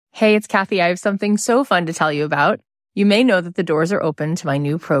Hey, it's Kathy. I have something so fun to tell you about. You may know that the doors are open to my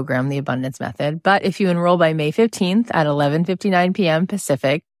new program, The Abundance Method, but if you enroll by May 15th at 11:59 p.m.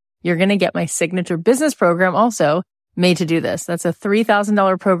 Pacific, you're going to get my signature business program also, Made to Do This. That's a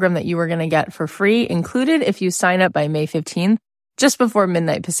 $3,000 program that you are going to get for free, included if you sign up by May 15th, just before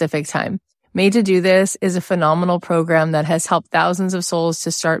midnight Pacific time. Made to Do This is a phenomenal program that has helped thousands of souls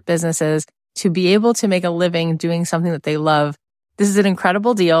to start businesses, to be able to make a living doing something that they love. This is an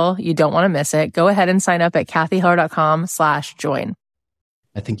incredible deal. You don't want to miss it. Go ahead and sign up at kathyheller.com/join.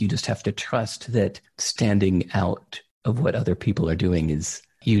 I think you just have to trust that standing out of what other people are doing is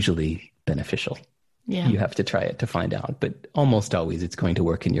usually beneficial. Yeah. You have to try it to find out, but almost always it's going to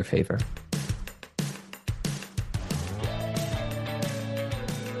work in your favor.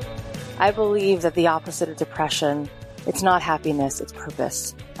 I believe that the opposite of depression, it's not happiness, it's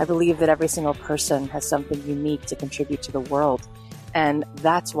purpose. I believe that every single person has something unique to contribute to the world. And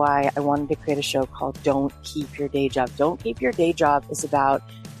that's why I wanted to create a show called Don't Keep Your Day Job. Don't Keep Your Day Job is about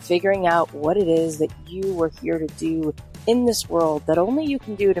figuring out what it is that you were here to do in this world that only you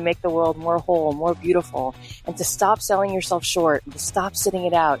can do to make the world more whole, more beautiful, and to stop selling yourself short, and to stop sitting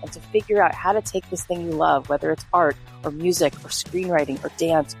it out, and to figure out how to take this thing you love, whether it's art or music or screenwriting or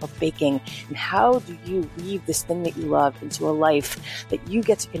dance or baking, and how do you weave this thing that you love into a life that you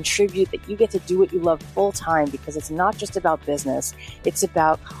get to contribute, that you get to do what you love full time, because it's not just about business, it's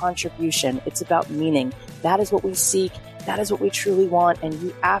about contribution, it's about meaning. That is what we seek. That is what we truly want, and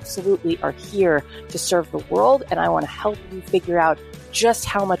you absolutely are here to serve the world, and I want to help you figure out just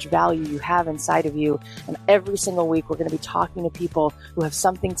how much value you have inside of you. And every single week, we're going to be talking to people who have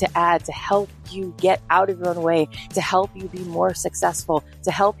something to add to help you get out of your own way, to help you be more successful, to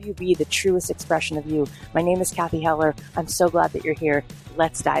help you be the truest expression of you. My name is Kathy Heller. I'm so glad that you're here.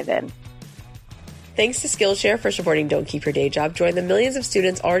 Let's dive in. Thanks to Skillshare for supporting Don't Keep Your Day Job. Join the millions of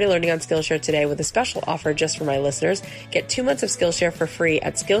students already learning on Skillshare today with a special offer just for my listeners. Get 2 months of Skillshare for free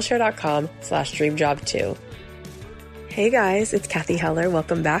at Skillshare.com/dreamjob2. Hey guys, it's Kathy Heller.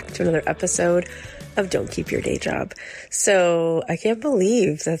 Welcome back to another episode of Don't Keep Your Day Job. So I can't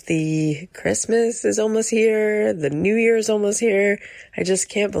believe that the Christmas is almost here. The New Year is almost here. I just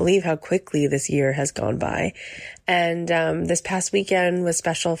can't believe how quickly this year has gone by. And this past weekend was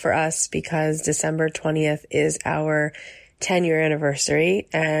special for us because December 20th is our 10-year anniversary.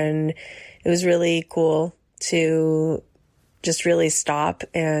 And it was really cool to just really stop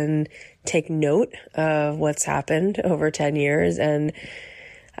and take note of what's happened over 10 years. And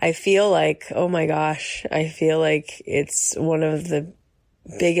I feel like, oh my gosh, I feel like it's one of the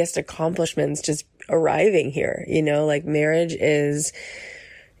biggest accomplishments just arriving here. You know, like marriage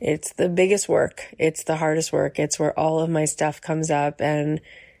it's the biggest work. It's the hardest work. It's where all of my stuff comes up. And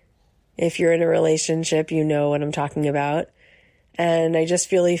if you're in a relationship, you know what I'm talking about. And I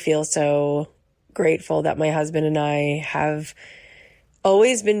just really feel so grateful that my husband and I have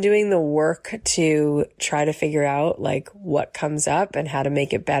always been doing the work to try to figure out like what comes up and how to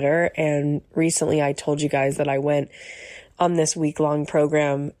make it better. And recently I told you guys that I went on this week-long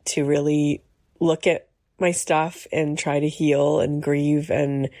program to really look at my stuff and try to heal and grieve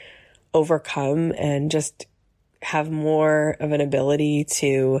and overcome and just have more of an ability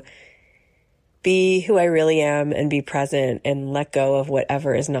to be who I really am and be present and let go of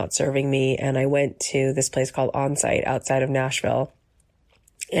whatever is not serving me. And I went to this place called Onsite outside of Nashville.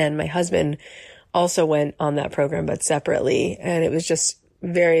 And my husband also went on that program, but separately. And it was just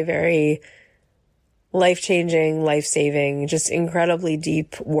very, very life-changing, life-saving, just incredibly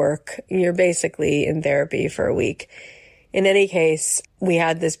deep work. You're basically in therapy for a week. In any case, we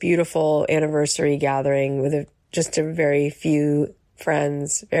had this beautiful anniversary gathering with just a very few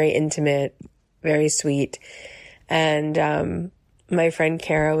friends, very intimate, very sweet. And my friend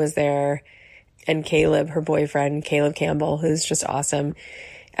Kara was there, and Caleb, her boyfriend, Caleb Campbell, who's just awesome.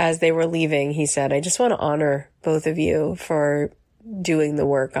 As they were leaving, he said, I just want to honor both of you for doing the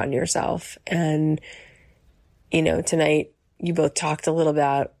work on yourself. And, you know, tonight you both talked a little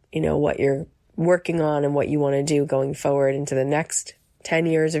about, you know, what you're working on and what you want to do going forward into the next 10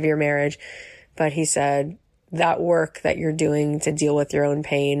 years of your marriage. But he said that work that you're doing to deal with your own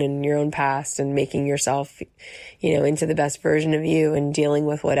pain and your own past and making yourself, you know, into the best version of you and dealing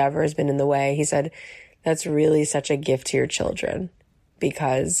with whatever has been in the way. He said, that's really such a gift to your children,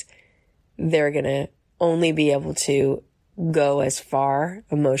 because they're going to only be able to go as far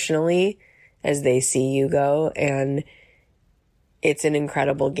emotionally as they see you go. And it's an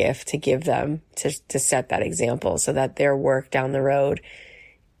incredible gift to give them, to set that example so that their work down the road,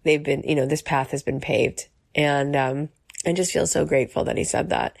 they've been, you know, this path has been paved. And I just feel so grateful that he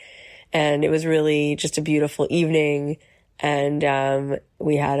said that. And it was really just a beautiful evening. And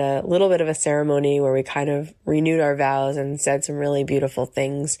we had a little bit of a ceremony where we kind of renewed our vows and said some really beautiful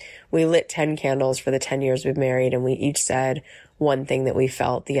things. We lit 10 candles for the 10 years we've married, and we each said one thing that we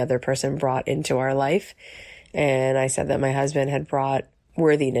felt the other person brought into our life. And I said that my husband had brought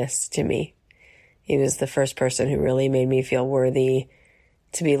worthiness to me. He was the first person who really made me feel worthy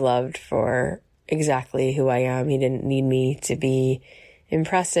to be loved for exactly who I am. He didn't need me to be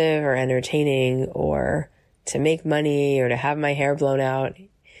impressive or entertaining or to make money or to have my hair blown out.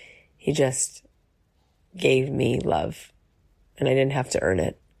 He just gave me love, and I didn't have to earn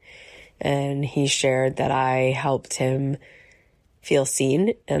it. And he shared that I helped him feel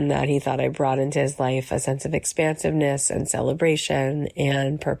seen, and that he thought I brought into his life a sense of expansiveness and celebration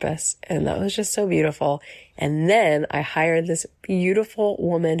and purpose. And that was just so beautiful. And then I hired this beautiful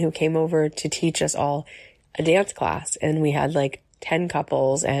woman who came over to teach us all a dance class. And we had like 10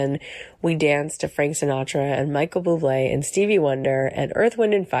 couples, and we danced to Frank Sinatra and Michael Bublé and Stevie Wonder and Earth,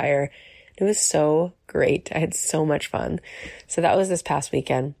 Wind and Fire. It was so great. I had so much fun. So that was this past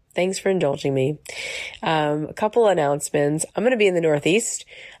weekend. Thanks for indulging me. A couple announcements. I'm going to be in the Northeast.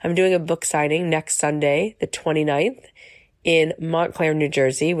 I'm doing a book signing next Sunday, the 29th, in Montclair, New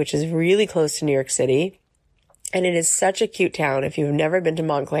Jersey, which is really close to New York City. And it is such a cute town. If you've never been to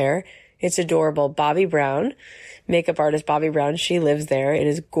Montclair, it's adorable. Bobby Brown, makeup artist Bobby Brown, she lives there. It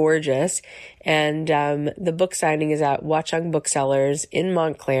is gorgeous. And the book signing is at Watchung Booksellers in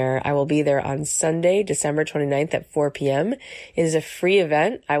Montclair. I will be there on Sunday, December 29th at 4 p.m. It is a free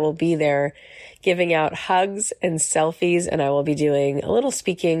event. I will be there giving out hugs and selfies, and I will be doing a little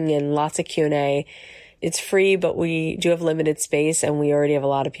speaking and lots of Q&A. It's free, but we do have limited space, and we already have a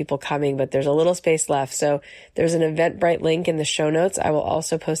lot of people coming, but there's a little space left. So there's an Eventbrite link in the show notes. I will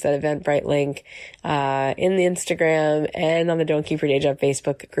also post that Eventbrite link in the Instagram and on the Don't Keep Your Day Job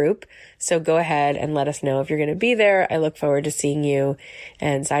Facebook group. So go ahead and let us know if you're going to be there. I look forward to seeing you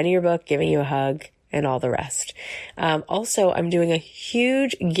and signing your book, giving you a hug, and all the rest. Also, I'm doing a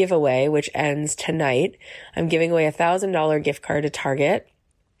huge giveaway, which ends tonight. I'm giving away a $1,000 gift card to Target.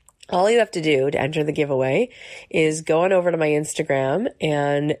 All you have to do to enter the giveaway is go on over to my Instagram,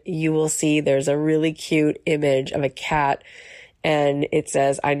 and you will see there's a really cute image of a cat, and it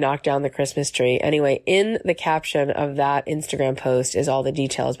says, "I knocked down the Christmas tree." Anyway, in the caption of that Instagram post is all the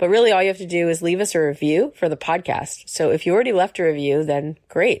details. But really all you have to do is leave us a review for the podcast. So if you already left a review, then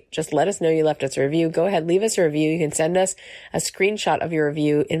great. Just let us know you left us a review. Go ahead, leave us a review. You can send us a screenshot of your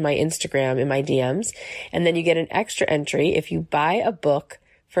review in my Instagram, in my DMs. And then you get an extra entry if you buy a book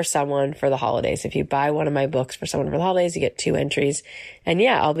for someone for the holidays. If you buy one of my books for someone for the holidays, you get 2 entries. And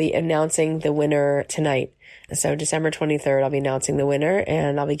yeah, I'll be announcing the winner tonight. So December 23rd, I'll be announcing the winner,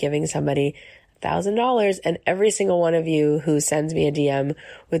 and I'll be giving somebody $1,000. And every single one of you who sends me a DM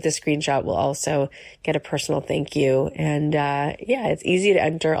with the screenshot will also get a personal thank you. And yeah, it's easy to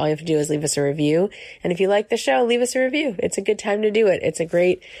enter. All you have to do is leave us a review. And if you like the show, leave us a review. It's a good time to do it. It's a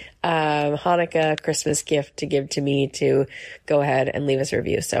great Hanukkah Christmas gift to give to me, to go ahead and leave us a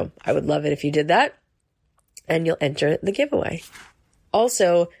review. So I would love it if you did that, and you'll enter the giveaway.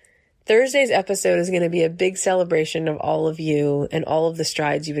 Also, Thursday's episode is going to be a big celebration of all of you and all of the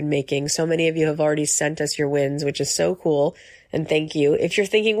strides you've been making. So many of you have already sent us your wins, which is so cool. And thank you. If you're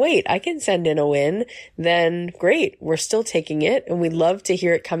thinking, wait, I can send in a win, then great. We're still taking it, and we'd love to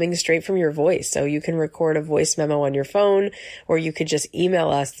hear it coming straight from your voice. So you can record a voice memo on your phone, or you could just email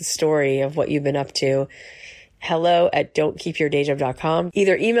us the story of what you've been up to. hello@don'tkeepyourdayjob.com.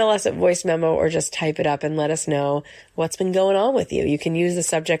 Either email us at voice memo or just type it up and let us know what's been going on with you. You can use the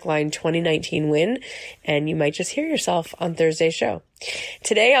subject line 2019 win, and you might just hear yourself on Thursday's show.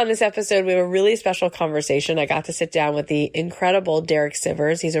 Today on this episode, we have a really special conversation. I got to sit down with the incredible Derek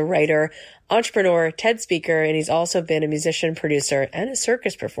Sivers. He's a writer, entrepreneur, TED speaker, and he's also been a musician, producer, and a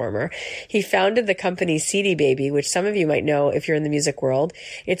circus performer. He founded the company CD Baby, which some of you might know if you're in the music world.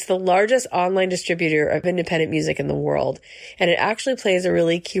 It's the largest online distributor of independent music in the world, and it actually plays a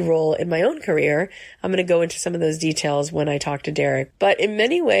really key role in my own career. I'm going to go into some of those details when I talk to Derek. But in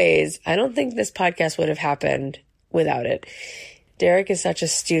many ways, I don't think this podcast would have happened without it. Derek is such a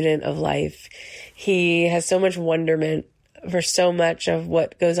student of life. He has so much wonderment for so much of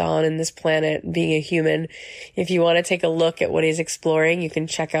what goes on in this planet, being a human. If you want to take a look at what he's exploring, you can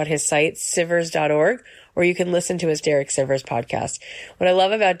check out his site, sivers.org, or you can listen to his Derek Sivers podcast. What I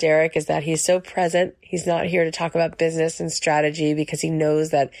love about Derek is that he's so present. He's not here to talk about business and strategy, because he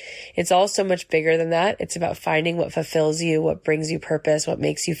knows that it's all so much bigger than that. It's about finding what fulfills you, what brings you purpose, what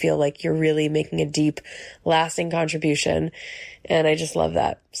makes you feel like you're really making a deep, lasting contribution. And I just love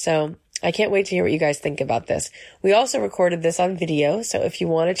that. So I can't wait to hear what you guys think about this. We also recorded this on video, so if you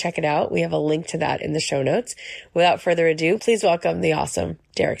want to check it out, we have a link to that in the show notes. Without further ado, please welcome the awesome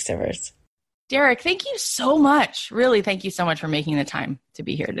Derek Sivers. Derek, thank you so much. Really, thank you so much for making the time to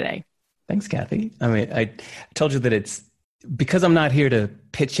be here today. Thanks, Kathy. I mean, I told you that it's because I'm not here to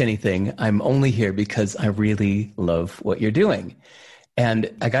pitch anything. I'm only here because I really love what you're doing.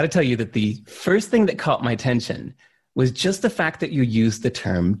 And I got to tell you that the first thing that caught my attention was just the fact that you used the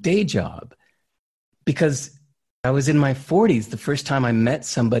term day job. Because I was in my 40s the first time I met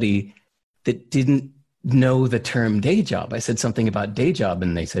somebody that didn't know the term day job. I said something about day job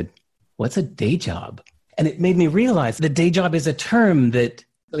and they said, "What's a day job?" And it made me realize that day job is a term that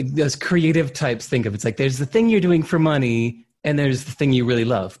like those creative types think of. It's like there's the thing you're doing for money and there's the thing you really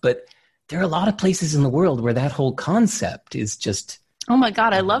love. But there are a lot of places in the world where that whole concept is just... Oh my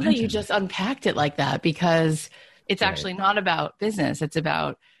God, I love that you just unpacked it like that, because it's actually not about business. It's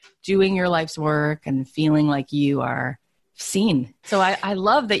about doing your life's work and feeling like you are seen. So I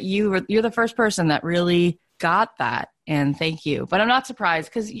love that you're the first person that really got that. And thank you. But I'm not surprised,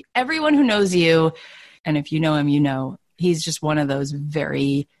 because everyone who knows you, and if you know him, you know, he's just one of those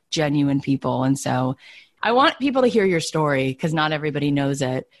very genuine people. And so I want people to hear your story, because not everybody knows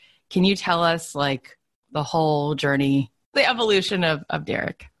it. Can you tell us like the whole journey, the evolution of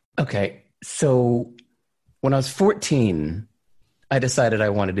Derek? Okay. So when I was 14, I decided I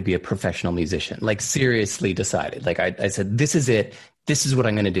wanted to be a professional musician, like seriously decided. Like I said, this is it. This is what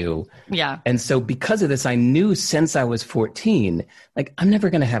I'm going to do. Yeah. And so because of this, I knew since I was 14, like I'm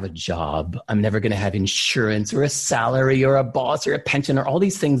never going to have a job. I'm never going to have insurance or a salary or a boss or a pension or all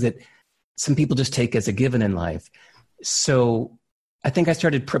these things that some people just take as a given in life. So I think I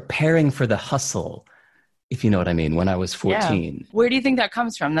started preparing for the hustle, if you know what I mean, when I was 14. Yeah. Where do you think that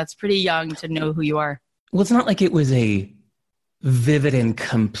comes from? That's pretty young to know who you are. Well, it's not like it was a vivid and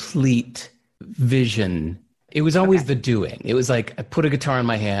complete vision. It was always the doing. It was like I put a guitar in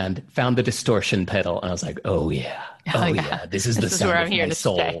my hand, found the distortion pedal, and I was like, oh yeah, this is the sound of my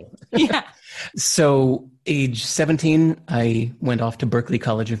soul. Yeah. So age 17, I went off to Berklee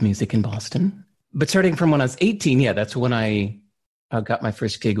College of Music in Boston. But starting from when I was 18, that's when I got my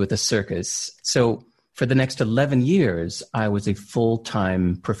first gig with a circus. So for the next 11 years, I was a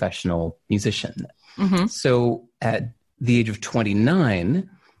full-time professional musician. Mm-hmm. So at the age of 29,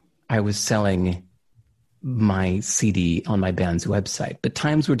 I was selling my CD on my band's website. But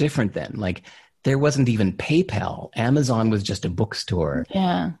times were different then. Like there wasn't even PayPal. Amazon was just a bookstore.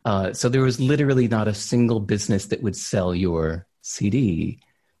 Yeah. So there was literally not a single business that would sell your CD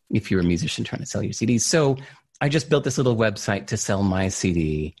if you're a musician trying to sell your CD. So I just built this little website to sell my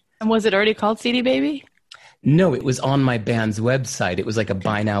CD. And was it already called CD Baby? No, it was on my band's website. It was like a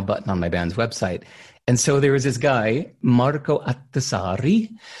buy now button on my band's website. And so there was this guy, Marco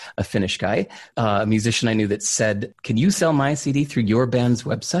Attasari, a Finnish guy, a musician I knew, that said, "Can you sell my CD through your band's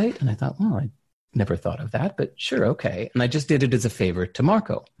website?" And I thought, well, I never thought of that, but sure, okay. And I just did it as a favor to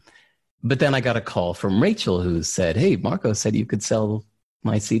Marco. But then I got a call from Rachel who said, "Hey, Marco said you could sell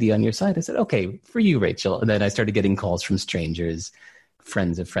my CD on your site." I said, "Okay, for you, Rachel." And then I started getting calls from strangers,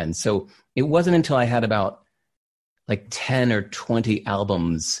 friends of friends. So it wasn't until I had about like 10 or 20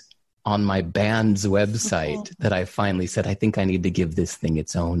 albums on my band's website that I finally said, I think I need to give this thing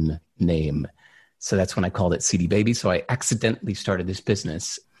its own name. So that's when I called it CD Baby. So I accidentally started this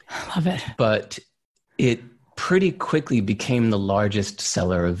business. I love it. But it pretty quickly became the largest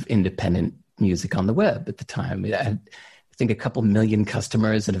seller of independent music on the web at the time. It had, I think, a couple million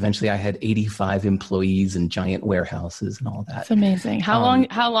customers, and eventually I had 85 employees and giant warehouses and all that. That's amazing. How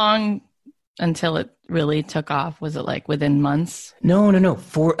long until it really took off? Was it like within months? No.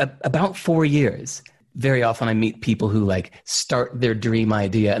 For about 4 years. Very often I meet people who like start their dream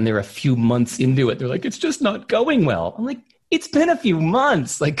idea and they're a few months into it. They're like, it's just not going well. I'm like, it's been a few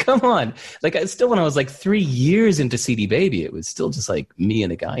months. Like, come on. Like still when I was like 3 years into CD Baby, it was still just like me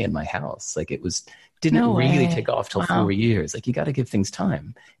and a guy in my house. Like it didn't really take off till 4 years. Like you got to give things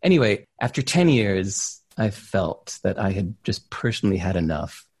time. Anyway, after 10 years, I felt that I had just personally had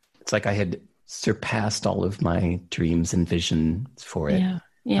enough. It's like I had surpassed all of my dreams and visions for it. Yeah.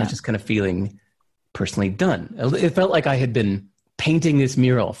 I was just kind of feeling personally done. It felt like I had been painting this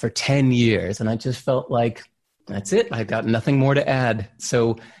mural for 10 years and I just felt like, that's it. I got nothing more to add.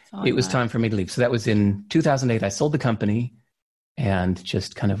 So it was time for me to leave. So that was in 2008. I sold the company and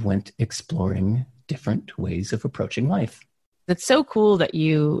just kind of went exploring different ways of approaching life. It's so cool that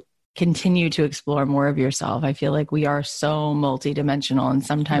you continue to explore more of yourself. I feel like we are so multidimensional, and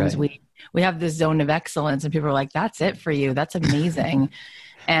sometimes we have this zone of excellence and people are like, that's it for you. That's amazing.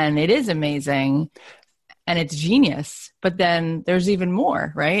 And it is amazing. and it's genius, but then there's even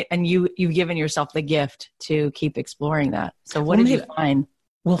more, right? And you've given yourself the gift to keep exploring that. So what did you find?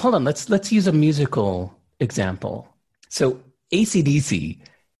 Well, hold on. Let's use a musical example. So AC/DC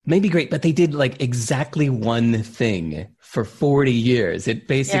may be great, but they did like exactly one thing for 40 years. It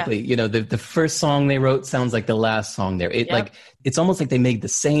basically, the first song they wrote sounds like the last song there. It's almost like they made the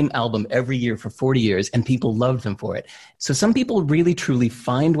same album every year for 40 years and people loved them for it. So some people really truly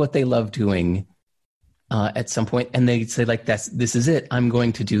find what they love doing at some point, and they say like, this is it. I'm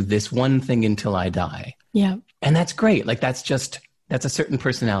going to do this one thing until I die. Yeah. And that's great. Like that's a certain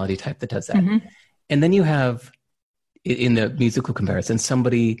personality type that does that. Mm-hmm. And then you have, in the musical comparison,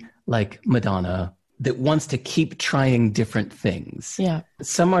 somebody like Madonna that wants to keep trying different things. Yeah.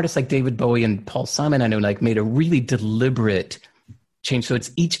 Some artists like David Bowie and Paul Simon, I know, like made a really deliberate change. So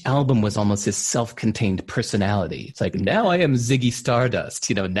each album was almost this self-contained personality. It's like, now I am Ziggy Stardust,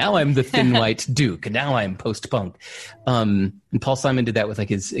 now I'm the Thin White Duke, and now I'm post-punk. And Paul Simon did that with like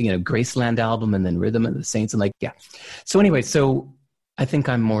his, Graceland album and then Rhythm of the Saints. And So anyway, so I think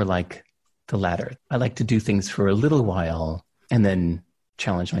I'm more like the latter. I like to do things for a little while and then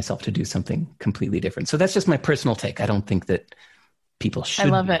challenge myself to do something completely different. So that's just my personal take. I don't think that people should. I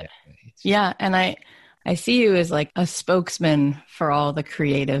love it. Yeah. And I see you as like a spokesman for all the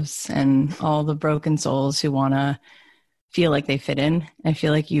creatives and all the broken souls who want to feel like they fit in. I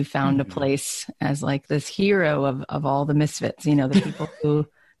feel like you found a place as like this hero of all the misfits,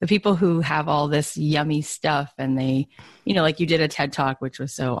 the people who have all this yummy stuff, and they, like you did a TED Talk, which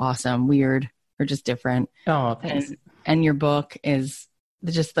was so awesome, weird, or just different. Oh, thanks. And your book is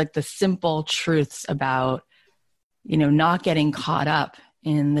just like the simple truths about, not getting caught up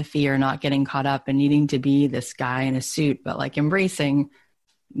in the fear, not getting caught up in needing to be this guy in a suit, but like embracing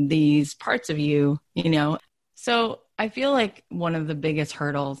these parts of you, So I feel like one of the biggest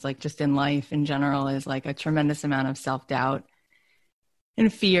hurdles, like just in life in general, is like a tremendous amount of self-doubt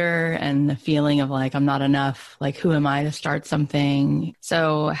and fear and the feeling of like, I'm not enough. Like, who am I to start something?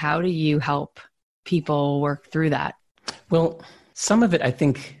 So how do you help people work through that? Well, some of it, I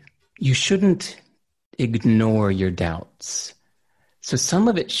think you shouldn't ignore your doubts. So some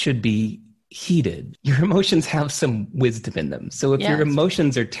of it should be heeded. Your emotions have some wisdom in them. So if your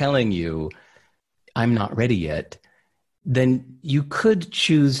emotions are telling you, I'm not ready yet, then you could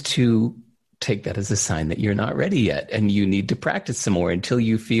choose to take that as a sign that you're not ready yet and you need to practice some more until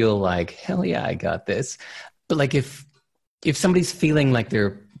you feel like, hell yeah, I got this. But like if somebody's feeling like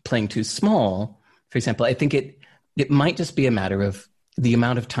they're playing too small, for example, I think it might just be a matter of the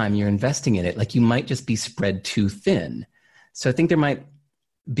amount of time you're investing in it. Like you might just be spread too thin. So I think there might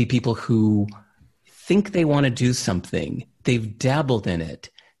be people who think they want to do something, they've dabbled in it,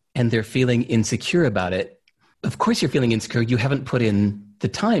 and they're feeling insecure about it. Of course you're feeling insecure. You haven't put in the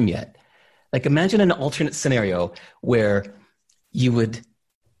time yet. Like imagine an alternate scenario where you would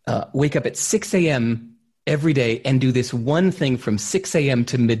wake up at 6 a.m. every day and do this one thing from 6 a.m.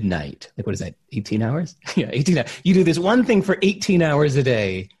 to midnight. Like what is that, 18 hours? Yeah, 18 hours. You do this one thing for 18 hours a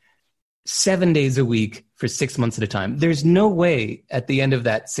day, 7 days a week for 6 months at a time. There's no way at the end of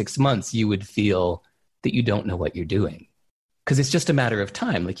that 6 months you would feel that you don't know what you're doing. Because it's just a matter of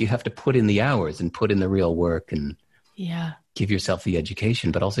time. Like you have to put in the hours and put in the real work and give yourself the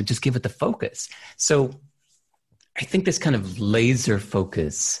education, but also just give it the focus. So I think this kind of laser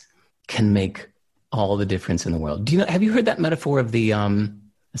focus can make all the difference in the world. Have you heard that metaphor of the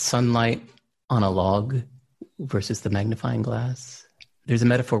sunlight on a log versus the magnifying glass? There's a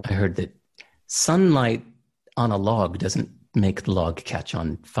metaphor I heard that sunlight on a log doesn't make the log catch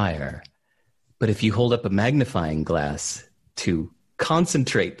on fire. But if you hold up a magnifying glass to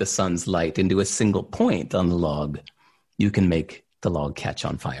concentrate the sun's light into a single point on the log, you can make the log catch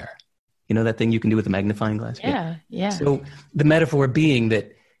on fire. You know that thing you can do with a magnifying glass? Yeah. So the metaphor being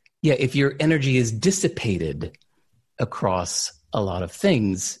that, if your energy is dissipated across a lot of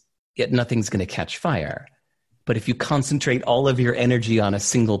things, yet nothing's going to catch fire. But if you concentrate all of your energy on a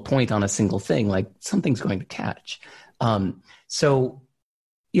single point, on a single thing, like something's going to catch. I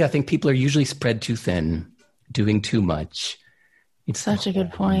think people are usually spread too thin, doing too much. It's such a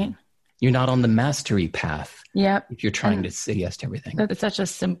good point. You're not on the mastery path. Yeah. If you're trying to say yes to everything. It's such a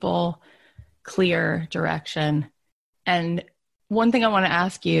simple, clear direction. And one thing I want to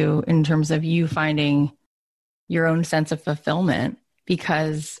ask you in terms of you finding your own sense of fulfillment,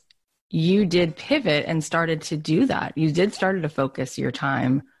 because you did pivot and started to do that. You did started to focus your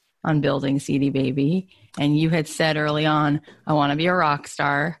time on building CD Baby. And you had said early on, I want to be a rock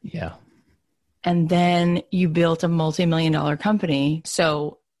star. Yeah. And then you built a multi-million-dollar company.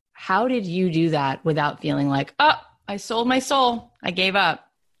 So how did you do that without feeling like, oh, I sold my soul, I gave up?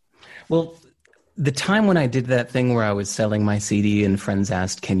 Well, the time when I did that thing where I was selling my CD and friends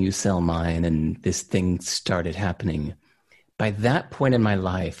asked, can you sell mine? And this thing started happening. By that point in my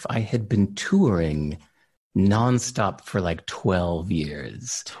life, I had been touring nonstop for like 12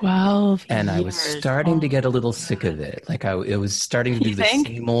 years. 12 and years. I was starting to get a little sick of it. Like it was starting to do the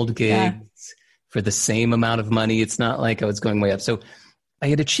same old gigs for the same amount of money. It's not like I was going way up. So I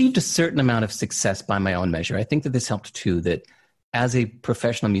had achieved a certain amount of success by my own measure. I think that this helped too, that as a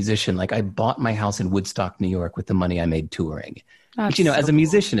professional musician, like I bought my house in Woodstock, New York with the money I made touring. Which, you know, as a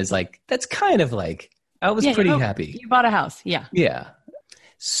musician is like, that's kind of like, I was pretty happy. You bought a house. Yeah. Yeah.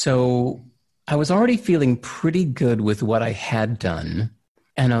 So I was already feeling pretty good with what I had done.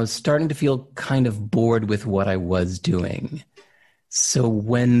 And I was starting to feel kind of bored with what I was doing. So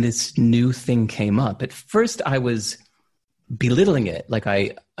when this new thing came up, at first I was belittling it. Like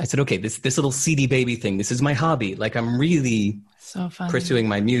I said, okay, this little CD baby thing, this is my hobby. Like I'm really pursuing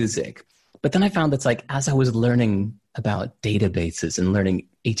my music. But then I found that's like, as I was learning about databases and learning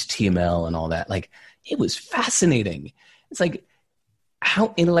HTML and all that, like it was fascinating. It's like,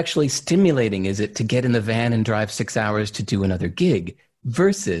 how intellectually stimulating is it to get in the van and drive 6 hours to do another gig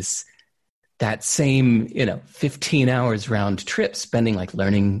versus that same, 15 hours round trip spending like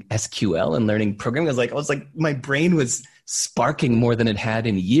learning SQL and learning programming. I was like, my brain was sparking more than it had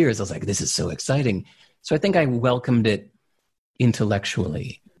in years. I was like, this is so exciting. So I think I welcomed it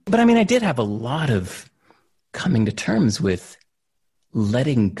intellectually. But I mean, I did have a lot of coming to terms with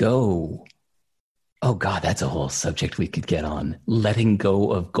letting go. Oh God, that's a whole subject we could get on. Letting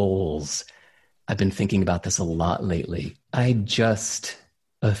go of goals. I've been thinking about this a lot lately. I just,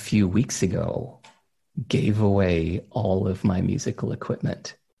 a few weeks ago, gave away all of my musical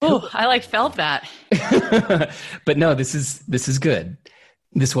equipment. Oh, I felt that. But no, this is good.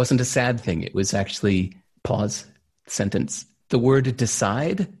 This wasn't a sad thing. It was actually, pause, sentence. The word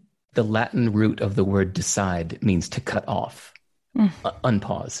decide, the Latin root of the word decide means to cut off.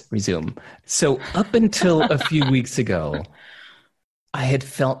 Unpause, resume. So up until a few weeks ago, I had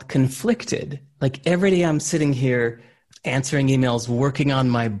felt conflicted. Like every day I'm sitting here answering emails, working on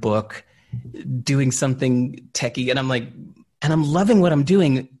my book, doing something techie, and I'm loving what I'm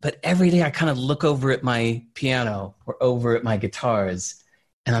doing, but every day I kind of look over at my piano or over at my guitars,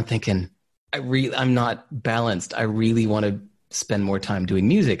 and I'm thinking, I'm not balanced. I really want to spend more time doing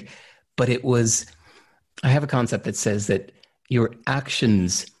music. But I have a concept that says that your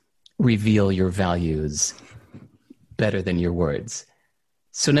actions reveal your values better than your words.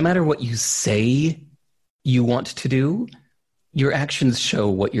 So no matter what you say you want to do, your actions show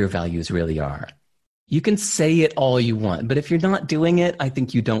what your values really are. You can say it all you want, but if you're not doing it, I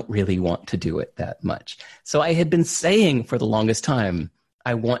think you don't really want to do it that much. So I had been saying for the longest time,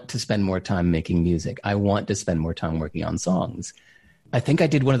 I want to spend more time making music. I want to spend more time working on songs. I think I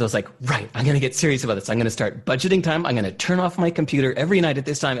did one of those right, I'm going to get serious about this. I'm going to start budgeting time. I'm going to turn off my computer every night at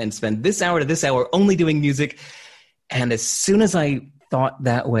this time and spend this hour to this hour only doing music. And as soon as I thought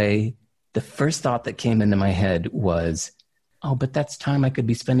that way, the first thought that came into my head was, oh, but that's time I could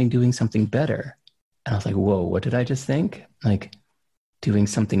be spending doing something better. And I was like, whoa, what did I just think? Like doing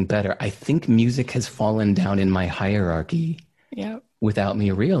something better. I think music has fallen down in my hierarchy without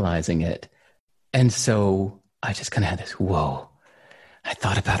me realizing it. And so I just kind of had this, whoa. I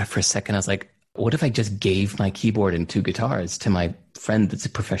thought about it for a second. I was like, what if I just gave my keyboard and 2 guitars to my friend that's a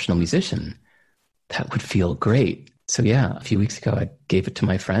professional musician? That would feel great. So yeah, a few weeks ago, I gave it to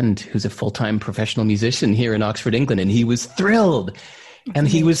my friend who's a full-time professional musician here in Oxford, England, and he was thrilled. And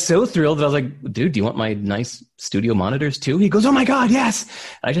he was so thrilled that I was like, dude, do you want my nice studio monitors too? He goes, oh my God, yes.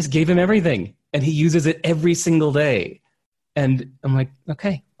 I just gave him everything. And he uses it every single day. And I'm like,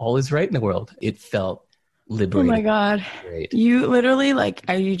 okay, all is right in the world. It felt liberating. Oh my God. Great. You literally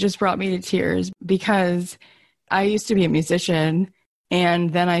you just brought me to tears because I used to be a musician.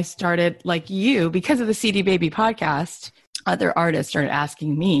 And then I started because of the CD Baby podcast, other artists started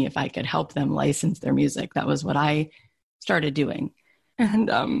asking me if I could help them license their music. That was what I started doing.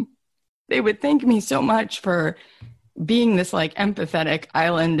 And they would thank me so much for being this empathetic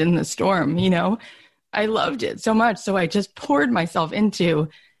island in the storm, I loved it so much. So I just poured myself into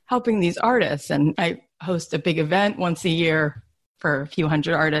helping these artists. And I host a big event once a year for a few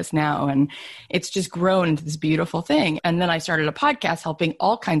hundred artists now. And it's just grown into this beautiful thing. And then I started a podcast helping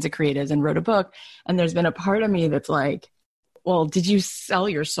all kinds of creatives and wrote a book. And there's been a part of me that's like, well, did you sell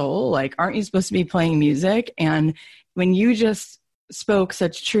your soul? Aren't you supposed to be playing music? And when you just spoke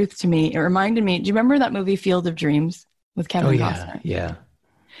such truth to me, it reminded me, do you remember that movie Field of Dreams with Kevin Costner? Yeah.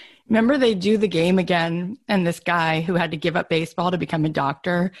 Remember they do the game again, and this guy who had to give up baseball to become a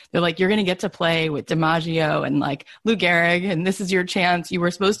doctor, they're like, you're going to get to play with DiMaggio and like Lou Gehrig, and this is your chance. You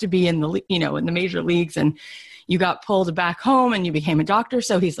were supposed to be in the, in the major leagues, and you got pulled back home and you became a doctor.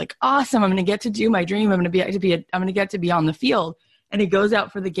 So he's like, awesome, I'm going to get to do my dream. I'm going to get to be on the field. And he goes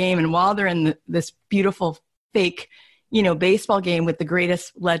out for the game, and while they're in this beautiful fake, baseball game with the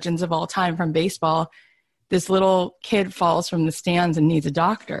greatest legends of all time from baseball, this little kid falls from the stands and needs a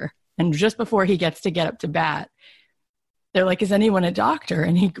doctor. And just before he gets to get up to bat, they're like, is anyone a doctor?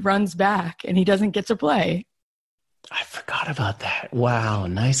 And he runs back and he doesn't get to play. I forgot about that. Wow,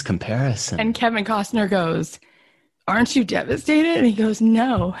 nice comparison. And Kevin Costner goes, aren't you devastated? And he goes,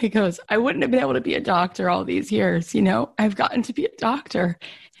 no. He goes, I wouldn't have been able to be a doctor all these years. I've gotten to be a doctor.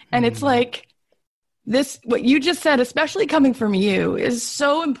 And it's like this, what you just said, especially coming from you, is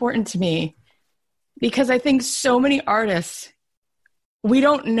so important to me, because I think so many artists, we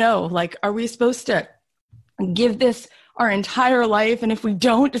don't know, like, are we supposed to give this our entire life? And if we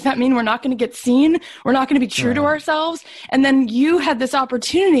don't, does that mean we're not going to get seen? We're not going to be true to ourselves? And then you had this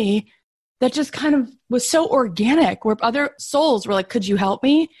opportunity that just kind of was so organic, where other souls were like, could you help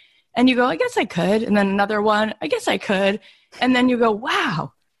me? And you go, I guess I could. And then another one, I guess I could. And then you go,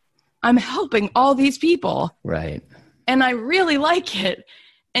 wow, I'm helping all these people. Right. And I really like it.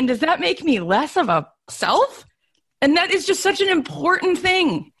 And does that make me less of a self? And that is just such an important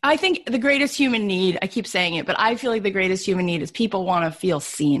thing. I think the greatest human need, I keep saying it, but I feel like the greatest human need is people want to feel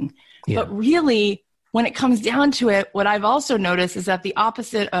seen. Yeah. But really, when it comes down to it, what I've also noticed is that the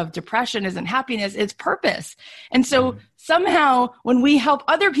opposite of depression isn't happiness, it's purpose. And so somehow when we help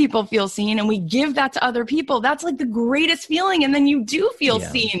other people feel seen and we give that to other people, that's like the greatest feeling. And then you do feel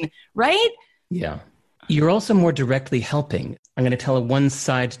seen, right? Yeah. You're also more directly helping. I'm going to tell a one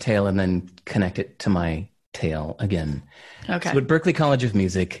side tale and then connect it to my tale again. Okay. So at Berklee College of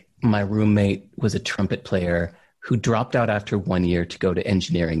Music, my roommate was a trumpet player who dropped out after 1 year to go to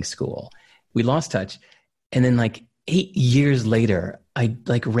engineering school. We lost touch. And then 8 years later, I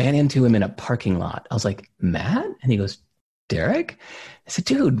ran into him in a parking lot. I was like, Matt? And he goes, Derek? I said,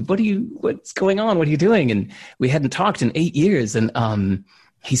 dude, what's going on? What are you doing? And we hadn't talked in 8 years. And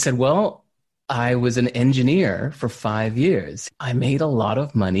he said, well, I was an engineer for 5 years. I made a lot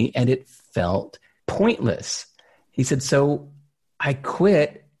of money and it felt pointless. He said, so I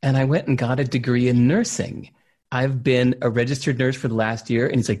quit and I went and got a degree in nursing. I've been a registered nurse for the last year.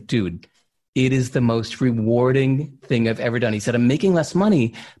 And he's like, dude, it is the most rewarding thing I've ever done. He said, I'm making less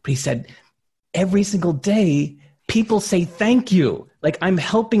money, but he said, every single day, people say thank you. Like, I'm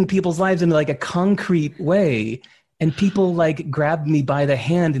helping people's lives in a concrete way. And people grab me by the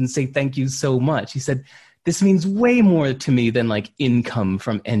hand and say thank you so much. He said, this means way more to me than income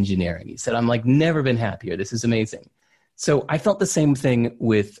from engineering. He said, I'm never been happier. This is amazing. So I felt the same thing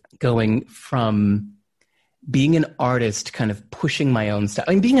with going from being an artist, kind of pushing my own style.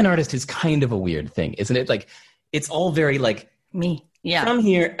 I mean, being an artist is kind of a weird thing, isn't it? It's all very me. Yeah. From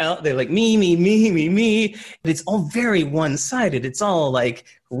here out, they're me. But it's all very one-sided. It's all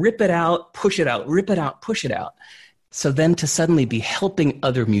rip it out, push it out, rip it out, push it out. So then to suddenly be helping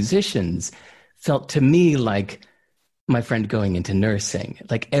other musicians felt to me like my friend going into nursing.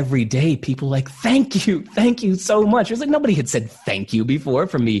 Every day, people thank you so much. It was nobody had said thank you before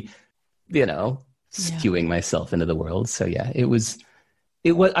for me, spewing myself into the world. So yeah, it was,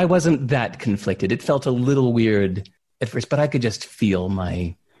 I wasn't that conflicted. It felt a little weird at first, but I could just feel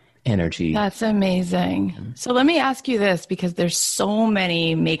my energy. That's amazing. So let me ask you this, because there's so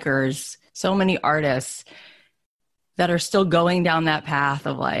many makers, so many artists that are still going down that path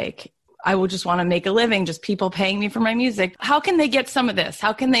of I will just want to make a living, just people paying me for my music. How can they get some of this?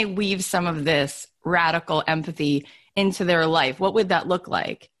 How can they weave some of this radical empathy into their life? What would that look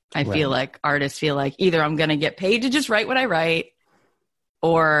like? I feel like artists feel like either I'm going to get paid to just write what I write,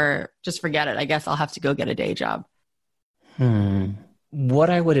 or just forget it. I guess I'll have to go get a day job. What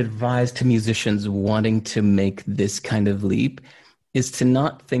I would advise to musicians wanting to make this kind of leap is to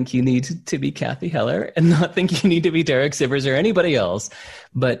not think you need to be Cathy Heller and not think you need to be Derek Sivers or anybody else,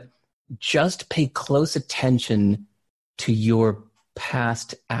 but just pay close attention to your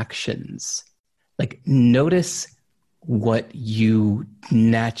past actions. Notice what you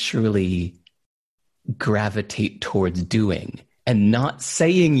naturally gravitate towards doing, and not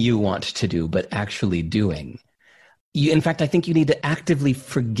saying you want to do, but actually doing. In fact, I think you need to actively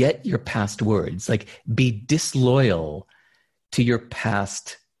forget your past words, be disloyal to your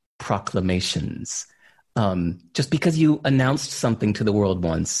past proclamations. Just because you announced something to the world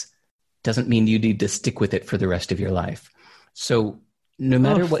once doesn't mean you need to stick with it for the rest of your life. So no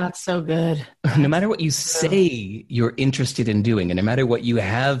matter what, that's so good. no matter what you say you're interested in doing, and no matter what you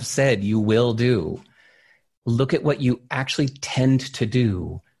have said you will do, look at what you actually tend to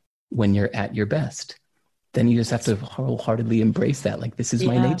do when you're at your best. Then you just have to wholeheartedly embrace that. Like, this is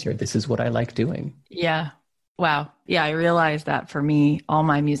my nature. This is what I like doing. Yeah. Wow. Yeah. I realized that for me, all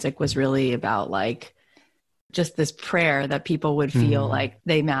my music was really about like just this prayer that people would feel like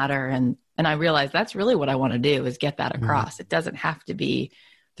they matter. And I realized that's really what I want to do, is get that across. It doesn't have to be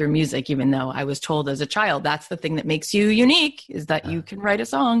through music, even though I was told as a child, that's the thing that makes you unique, is that you can write a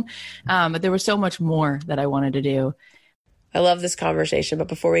song. But there was so much more that I wanted to do. I love this conversation, but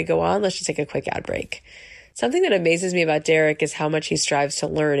before we go on, let's just take a quick ad break. Something that amazes me about Derek is how much he strives to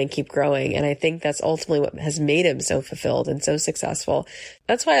learn and keep growing. And I think that's ultimately what has made him so fulfilled and so successful.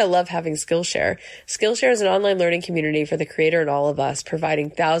 That's why I love having Skillshare. Skillshare is an online learning community for the creator and all of us, providing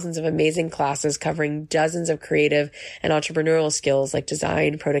thousands of amazing classes covering dozens of creative and entrepreneurial skills like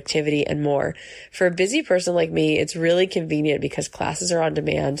design, productivity, and more. For a busy person like me, it's really convenient because classes are on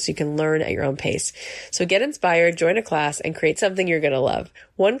demand, so you can learn at your own pace. So get inspired, join a class, and create something you're going to love.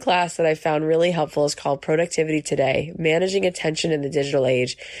 One class that I found really helpful is called Productivity Today, Managing Attention in the Digital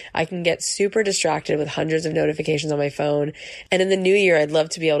Age. I can get super distracted with hundreds of notifications on my phone. And in the new year, I'd love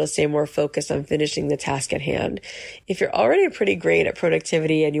to be able to stay more focused on finishing the task at hand. If you're already pretty great at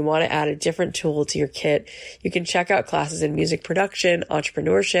productivity and you want to add a different tool to your kit, you can check out classes in music production,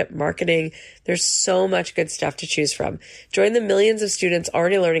 entrepreneurship, marketing. There's so much good stuff to choose from. Join the millions of students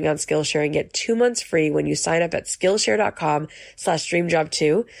already learning on Skillshare and get 2 months free when you sign up at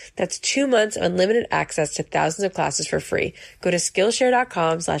Skillshare.com/DreamJob2. That's 2 months unlimited access to thousands of classes for free. Go to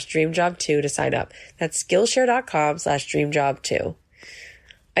Skillshare.com/DreamJob2 to sign up. That's Skillshare.com/DreamJob2.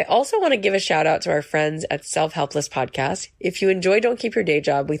 I also want to give a shout out to our friends at Self-Helpless Podcast. If you enjoy Don't Keep Your Day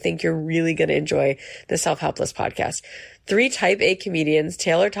Job, we think you're really going to enjoy the Self-Helpless Podcast. 3 Type A comedians,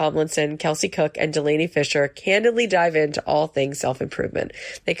 Taylor Tomlinson, Kelsey Cook, and Delaney Fisher, candidly dive into all things self-improvement.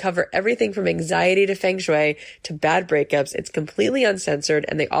 They cover everything from anxiety to feng shui to bad breakups. It's completely uncensored,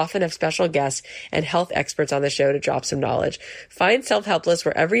 and they often have special guests and health experts on the show to drop some knowledge. Find Self-Helpless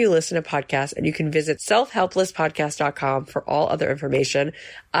wherever you listen to podcasts, and you can visit selfhelplesspodcast.com for all other information.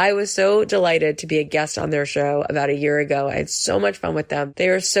 I was so delighted to be a guest on their show about a year ago. I had so much fun with them. They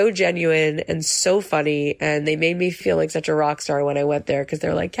are so genuine and so funny, and they made me feel like such a rock star when I went there, because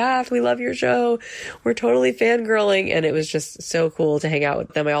they're like, Kath, we love your show. We're totally fangirling. And it was just so cool to hang out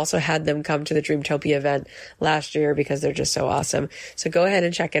with them. I also had them come to the Dreamtopia event last year because they're just so awesome. So go ahead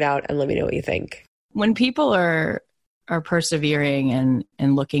and check it out and let me know what you think. When people are persevering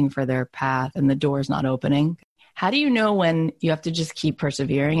and looking for their path and the door's not opening, how do you know when you have to just keep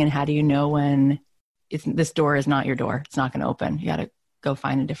persevering? And how do you know when this door is not your door? It's not going to open. You got to go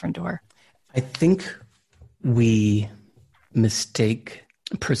find a different door. I think we mistake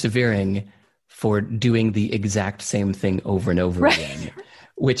persevering for doing the exact same thing over and over again,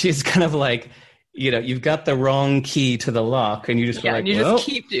 which is kind of like, you've got the wrong key to the lock and you just go like, just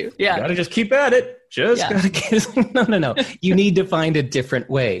keep you got to just keep at it. Gotta get no. You need to find a different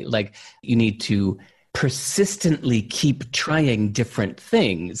way. Like, you need to persistently keep trying different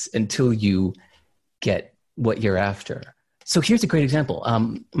things until you get what you're after. So here's a great example.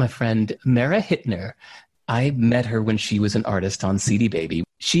 My friend Mara Hittner, I met her when she was an artist on CD Baby.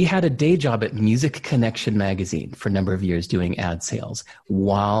 She had a day job at Music Connection magazine for a number of years doing ad sales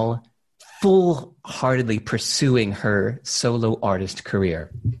while full-heartedly pursuing her solo artist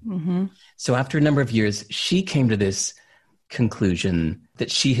career. Mm-hmm. So after a number of years, she came to this conclusion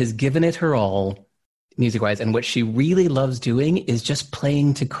that she has given it her all music-wise, and what she really loves doing is just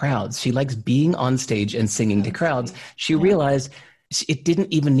playing to crowds. She likes being on stage and singing to crowds. She realized it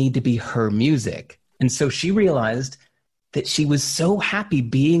didn't even need to be her music. And so she realized that she was so happy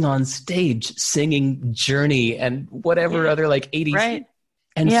being on stage singing Journey and whatever other 80s. Right.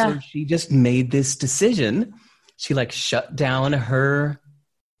 And so she just made this decision. She shut down her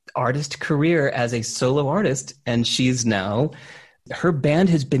artist career as a solo artist. And she's now, her band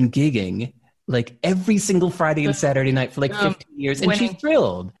has been gigging every single Friday and Saturday night for 15 years. And she's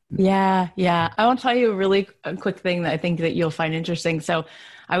thrilled. Yeah. I want to tell you a quick thing that I think that you'll find interesting. So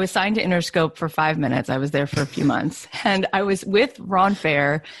I was signed to Interscope for 5 minutes. I was there for a few months, and I was with Ron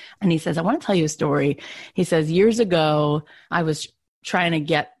Fair, and he says, I want to tell you a story. He says, years ago, I was trying to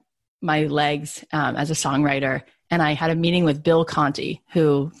get my legs as a songwriter, and I had a meeting with Bill Conti,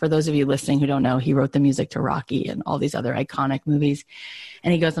 who, for those of you listening who don't know, he wrote the music to Rocky and all these other iconic movies.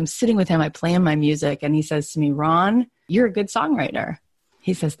 And he goes, I'm sitting with him, I play him my music, and he says to me, Ron, you're a good songwriter.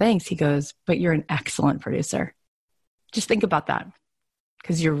 He says, thanks. He goes, but you're an excellent producer. Just think about that,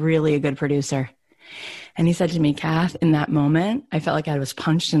 because you're really a good producer. And he said to me, Kath, in that moment, I felt like I was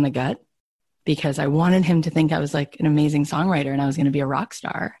punched in the gut because I wanted him to think I was like an amazing songwriter and I was going to be a rock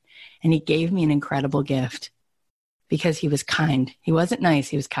star. And he gave me an incredible gift because he was kind. He wasn't nice.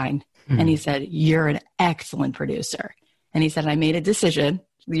 He was kind. And he said, you're an excellent producer. And he said, I made a decision,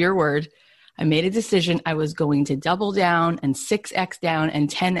 your word, I made a decision. I was going to double down and 6X down and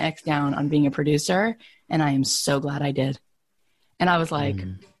 10X down on being a producer. And I am so glad I did. And I was like,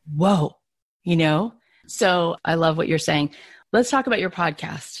 whoa, you know? So I love what you're saying. Let's talk about your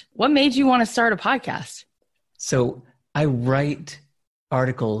podcast. What made you want to start a podcast? So I write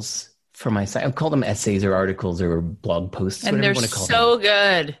articles for my site. I call them essays or articles or blog posts. And they're so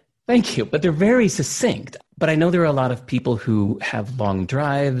good. Thank you. But they're very succinct. But I know there are a lot of people who have long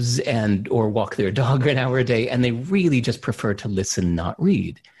drives or walk their dog an hour a day, and they really just prefer to listen, not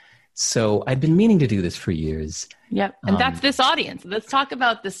read. So I'd been meaning to do this for years. Yep. And that's this audience. Let's talk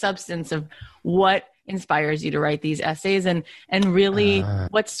about the substance of what inspires you to write these essays and really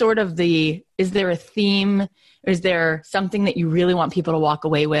what's sort of is there a theme? Is there something that you really want people to walk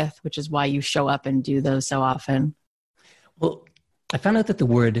away with, which is why you show up and do those so often? Well, I found out that the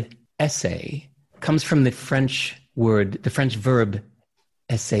word essay comes from the French verb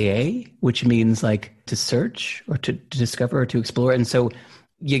essayer, which means like to search or to discover or to explore. And so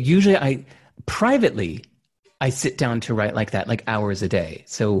usually I sit down to write like that, like hours a day.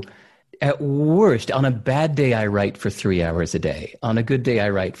 So at worst, on a bad day, I write for 3 hours a day. On a good day, I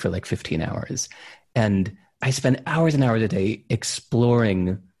write for like 15 hours. And I spend hours and hours a day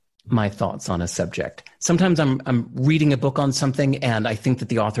exploring my thoughts on a subject. Sometimes I'm reading a book on something and I think that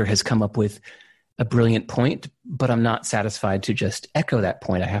the author has come up with a brilliant point, but I'm not satisfied to just echo that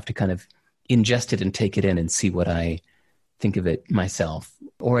point. I have to kind of ingest it and take it in and see what I think of it myself.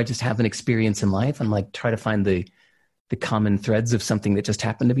 Or I just have an experience in life and like try to find the common threads of something that just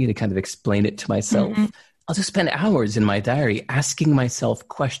happened to me to kind of explain it to myself. I'll just spend hours in my diary asking myself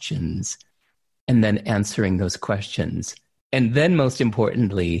questions and then answering those questions. And then most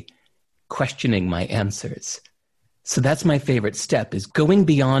importantly, questioning my answers. So that's my favorite step, is going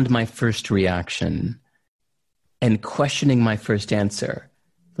beyond my first reaction and questioning my first answer.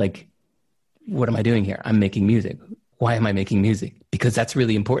 Like, what am I doing here? I'm making music. Why am I making music? Because that's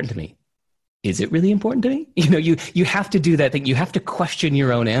really important to me. Is it really important to me? You know, you have to do that thing. You have to question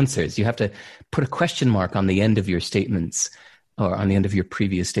your own answers. You have to put a question mark on the end of your statements or on the end of your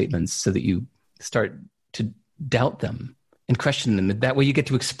previous statements so that you start to doubt them and question them. That way you get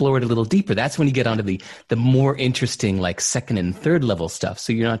to explore it a little deeper. That's when you get onto the more interesting, like second and third level stuff.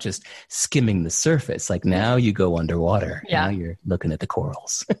 So you're not just skimming the surface. Like now you go underwater. Yeah. Now you're looking at the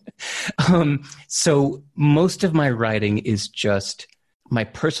corals. So most of my writing is just my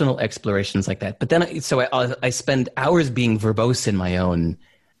personal explorations like that. But then I spend hours being verbose in my own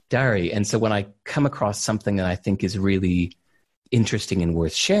diary. And so when I come across something that I think is really interesting and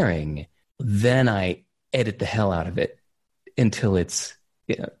worth sharing, then I edit the hell out of it until it's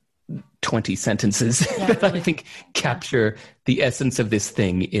 20 sentences that I think capture the essence of this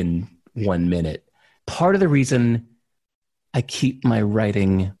thing in 1 minute. Part of the reason I keep my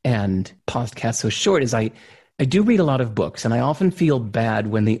writing and podcast so short is I do read a lot of books, and I often feel bad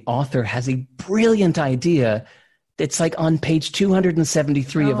when the author has a brilliant idea that's like on page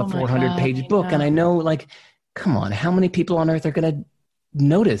 273 of a 400-page book. And I know, like, come on, how many people on earth are going to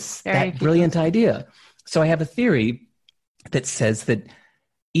notice that brilliant idea? So I have a theory that says that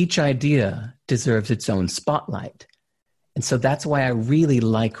each idea deserves its own spotlight. And so that's why I really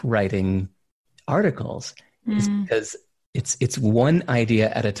like writing articles, is because it's one idea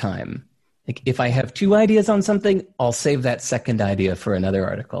at a time. Like if I have 2 ideas on something, I'll save that second idea for another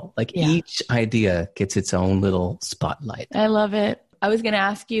article. Like each idea gets its own little spotlight. I love it. I was going to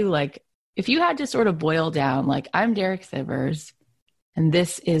ask you, like, if you had to sort of boil down, like, I'm Derek Sivers, and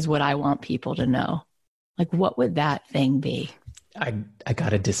this is what I want people to know. Like, what would that thing be? I got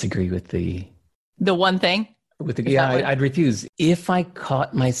to disagree with the one thing. I'd refuse. If I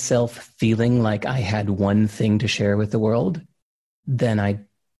caught myself feeling like I had one thing to share with the world, then I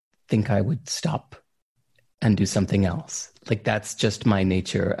think I would stop and do something else. Like that's just my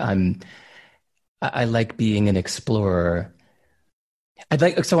nature. I like being an explorer.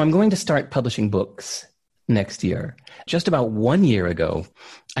 So I'm going to start publishing books next year. Just about 1 year ago,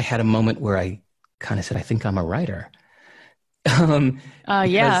 I had a moment where I kind of said, I think I'm a writer.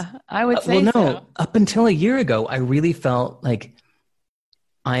 I would say so. Up until a year ago, I really felt like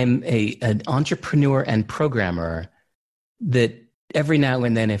I'm an entrepreneur and programmer that every now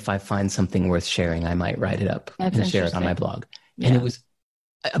and then, if I find something worth sharing, I might write it up and share it on my blog. Yeah. And it was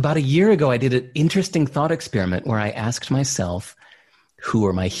about a year ago, I did an interesting thought experiment where I asked myself, who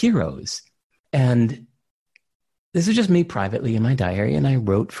are my heroes? And this is just me privately in my diary. And I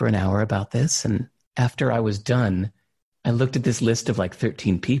wrote for an hour about this. And after I was done, I looked at this list of like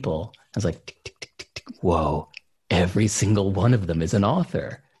 13 people. I was like, tick, tick, tick, tick, tick. Whoa, every single one of them is an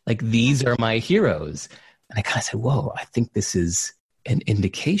author. Like, these are my heroes. And I kind of said, whoa, I think this is an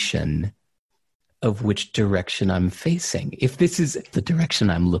indication of which direction I'm facing. If this is the direction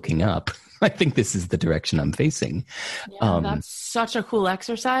I'm looking up, I think this is the direction I'm facing. Yeah, that's such a cool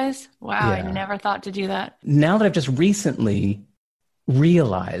exercise. Wow, yeah. I never thought to do that. Now that I've just recently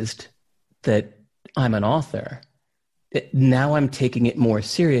realized that I'm an author, now I'm taking it more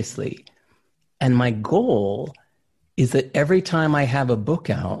seriously. And my goal is that every time I have a book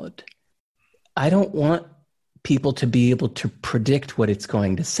out, I don't want people to be able to predict what it's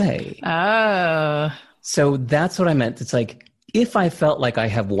going to say. Oh. So that's what I meant. It's like, if I felt like I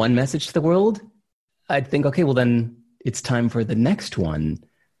have one message to the world, I'd think, okay, well then it's time for the next one.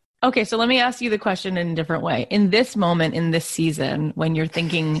 Okay, so let me ask you the question in a different way. In this moment, in this season, when you're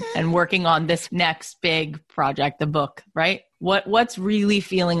thinking and working on this next big project, the book, right? What's really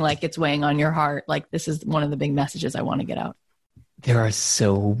feeling like it's weighing on your heart? Like, this is one of the big messages I want to get out. There are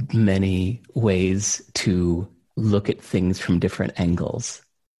so many ways to look at things from different angles.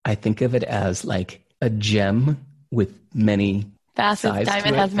 I think of it as like a gem with many facets.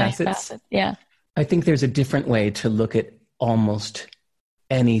 Diamond has many facets. Yeah. I think there's a different way to look at almost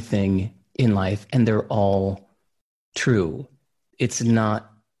anything in life, and they're all true. It's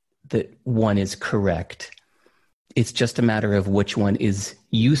not that one is correct. It's just a matter of which one is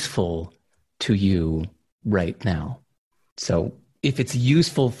useful to you right now. So if it's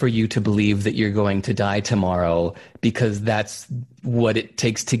useful for you to believe that you're going to die tomorrow because that's what it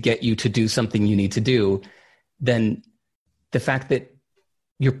takes to get you to do something you need to do, then the fact that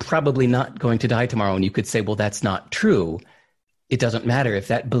you're probably not going to die tomorrow, and you could say, well, that's not true. It doesn't matter if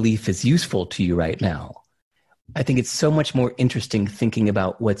that belief is useful to you right now. I think it's so much more interesting thinking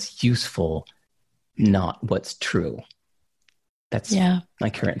about what's useful, not what's true. That's my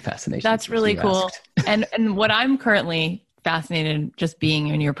current fascination. That's really cool. And what I'm currently fascinated just being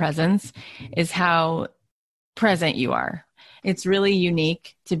in your presence is how present you are. It's really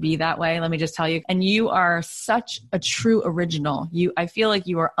unique to be that way. Let me just tell you. And you are such a true original. I feel like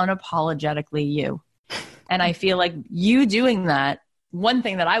you are unapologetically you. And I feel like you doing that, one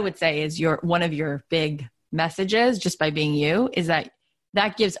thing that I would say is one of your big messages just by being you is that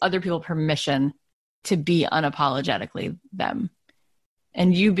gives other people permission to be unapologetically them.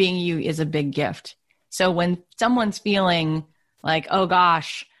 And you being you is a big gift. So when someone's feeling like, oh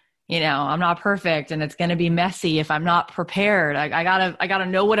gosh, I'm not perfect and it's going to be messy if I'm not prepared. I gotta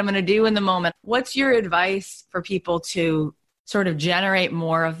know what I'm going to do in the moment. What's your advice for people to sort of generate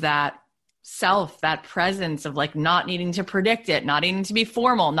more of that self, that presence of like not needing to predict it, not needing to be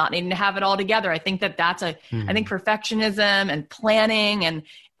formal, not needing to have it all together? I think that's I think perfectionism and planning, and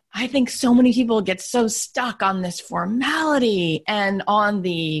I think so many people get so stuck on this formality and on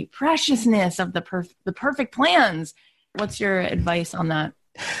the preciousness of the perfect plans. What's your advice on that?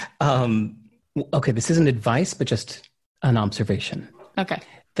 Okay, this isn't advice, but just an observation. Okay.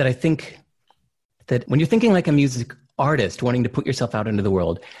 That I think that when you're thinking like a music artist, wanting to put yourself out into the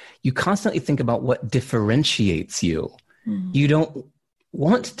world, you constantly think about what differentiates you. Mm-hmm. You don't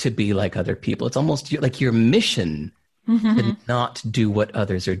want to be like other people. It's almost like your mission to not do what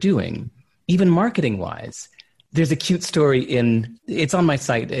others are doing, even marketing wise. There's a cute story it's on my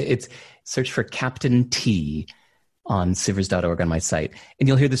site. It's search for Captain T on Sivers.org on my site. And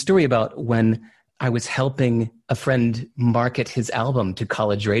you'll hear the story about when I was helping a friend market his album to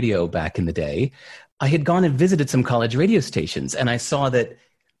college radio back in the day. I had gone and visited some college radio stations, and I saw that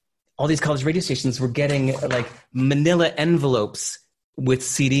all these college radio stations were getting like manila envelopes with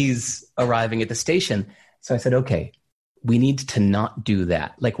CDs arriving at the station. So I said, okay, we need to not do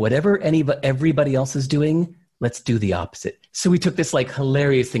that. Like whatever everybody else is doing, let's do the opposite. So we took this like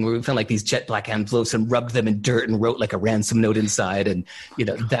hilarious thing where we found like these jet black envelopes and rubbed them in dirt and wrote like a ransom note inside. And,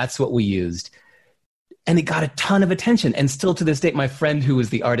 that's what we used. And it got a ton of attention. And still to this day, my friend who was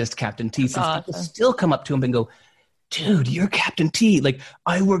the artist, Captain T, people still come up to him and go, dude, you're Captain T. Like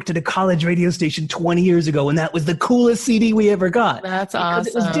I worked at a college radio station 20 years ago and that was the coolest CD we ever got. That's because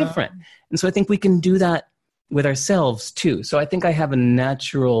awesome. It was different. And so I think we can do that with ourselves too. So I think I have a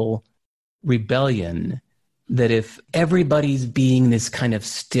natural rebellion that if everybody's being this kind of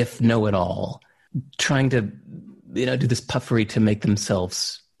stiff know-it-all, trying to, do this puffery to make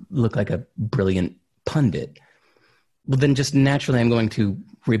themselves look like a brilliant pundit, well, then just naturally I'm going to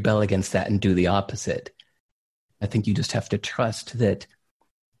rebel against that and do the opposite. I think you just have to trust that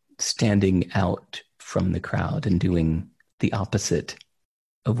standing out from the crowd and doing the opposite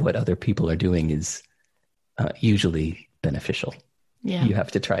of what other people are doing is usually beneficial. Yeah. You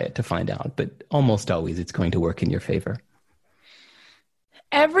have to try it to find out, but almost always it's going to work in your favor.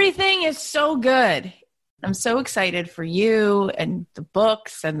 Everything is so good. I'm so excited for you and the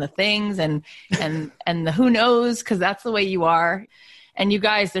books and the things and the who knows, because that's the way you are. And you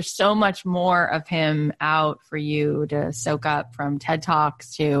guys, there's so much more of him out for you to soak up, from TED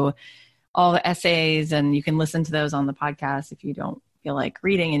Talks to all the essays, and you can listen to those on the podcast if you don't feel like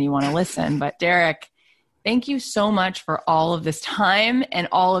reading and you want to listen. But Derek, thank you so much for all of this time and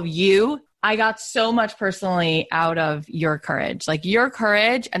all of you. I got so much personally out of your courage, like your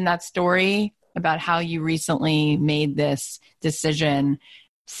courage and that story about how you recently made this decision.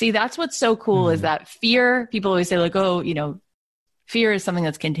 See, that's what's so cool is that fear, people always say like, oh, you know, fear is something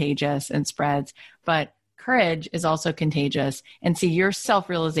that's contagious and spreads, but courage is also contagious. And see, your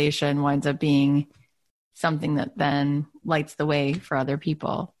self-realization winds up being something that then lights the way for other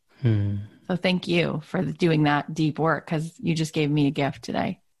people. So thank you for doing that deep work, because you just gave me a gift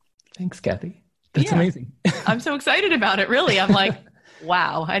today. Thanks, Kathy. That's amazing. I'm so excited about it. Really. I'm like,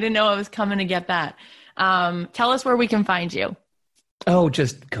 wow, I didn't know I was coming to get that. Tell us where we can find you. Oh,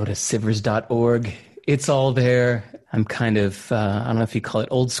 just go to sivers.org. It's all there. I'm kind of, I don't know if you call it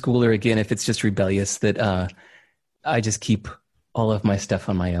old schooler again, if it's just rebellious, that I just keep all of my stuff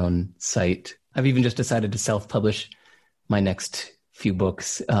on my own site. I've even just decided to self-publish my next few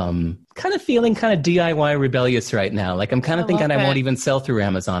books. Kind of feeling kind of DIY rebellious right now. Like I'm kind of thinking I won't even sell through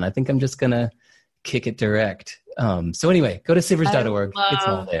Amazon. I think I'm just going to kick it direct. So anyway, go to sivers.org. It's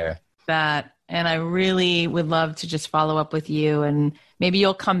all there. That. And I really would love to just follow up with you, and maybe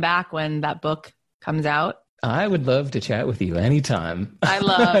you'll come back when that book comes out. I would love to chat with you anytime. I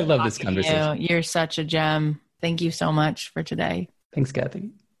love this conversation. You're such a gem. Thank you so much for today. Thanks,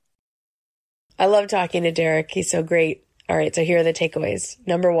 Kathy. I love talking to Derek. He's so great. All right, so here are the takeaways.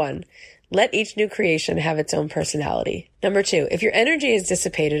 Number 1, let each new creation have its own personality. Number 2, if your energy is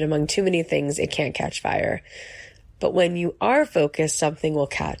dissipated among too many things, it can't catch fire. But when you are focused, something will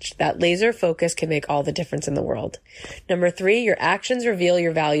catch. That laser focus can make all the difference in the world. Number 3, your actions reveal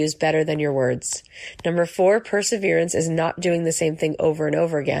your values better than your words. Number 4, perseverance is not doing the same thing over and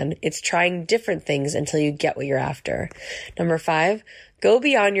over again. It's trying different things until you get what you're after. Number 5, go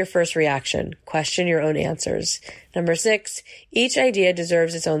beyond your first reaction. Question your own answers. Number 6, each idea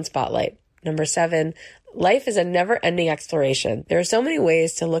deserves its own spotlight. Number 7, life is a never-ending exploration. There are so many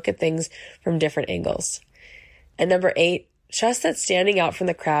ways to look at things from different angles. And number 8, trust that standing out from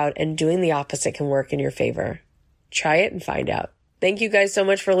the crowd and doing the opposite can work in your favor. Try it and find out. Thank you guys so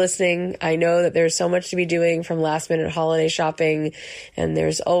much for listening. I know that there's so much to be doing, from last minute holiday shopping, and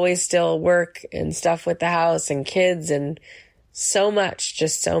there's always still work and stuff with the house and kids and so much,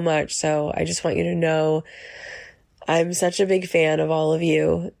 just so much. So I just want you to know I'm such a big fan of all of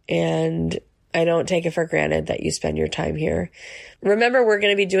you, and I don't take it for granted that you spend your time here. Remember, we're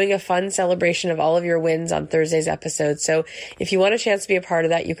going to be doing a fun celebration of all of your wins on Thursday's episode. So if you want a chance to be a part of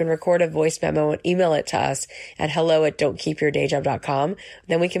that, you can record a voice memo and email it to us at hello@don'tkeepyourdayjob.com.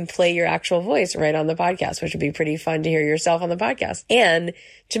 Then we can play your actual voice right on the podcast, which would be pretty fun to hear yourself on the podcast. And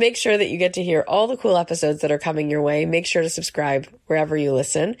to make sure that you get to hear all the cool episodes that are coming your way, make sure to subscribe wherever you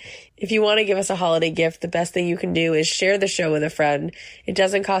listen. If you want to give us a holiday gift, the best thing you can do is share the show with a friend. It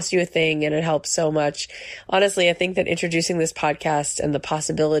doesn't cost you a thing, and it helps so much. Honestly, I think that introducing this podcast and the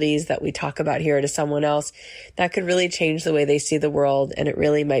possibilities that we talk about here to someone else, that could really change the way they see the world. And it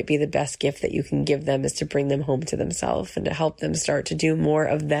really might be the best gift that you can give them, is to bring them home to themselves and to help them start to do more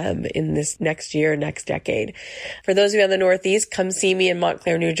of them in this next year, next decade. For those of you on the Northeast, come see me in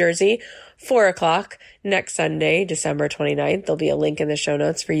Montclair, New Jersey, 4:00 next Sunday, December 29th. There'll be a link in the show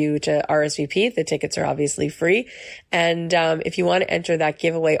notes for you to RSVP. The tickets are obviously free. And if you want to enter that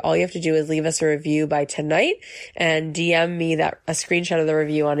giveaway, all you have to do is leave us a review by tonight and DM me a screenshot of the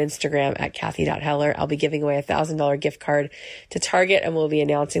review on Instagram at Kathy.Heller. I'll be giving away a $1,000 gift card to Target, and we'll be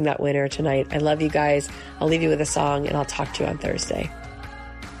announcing that winner tonight. I love you guys. I'll leave you with a song, and I'll talk to you on Thursday.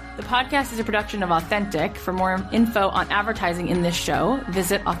 The podcast is a production of Authentic. For more info on advertising in this show,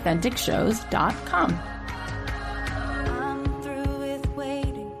 visit AuthenticShows.com.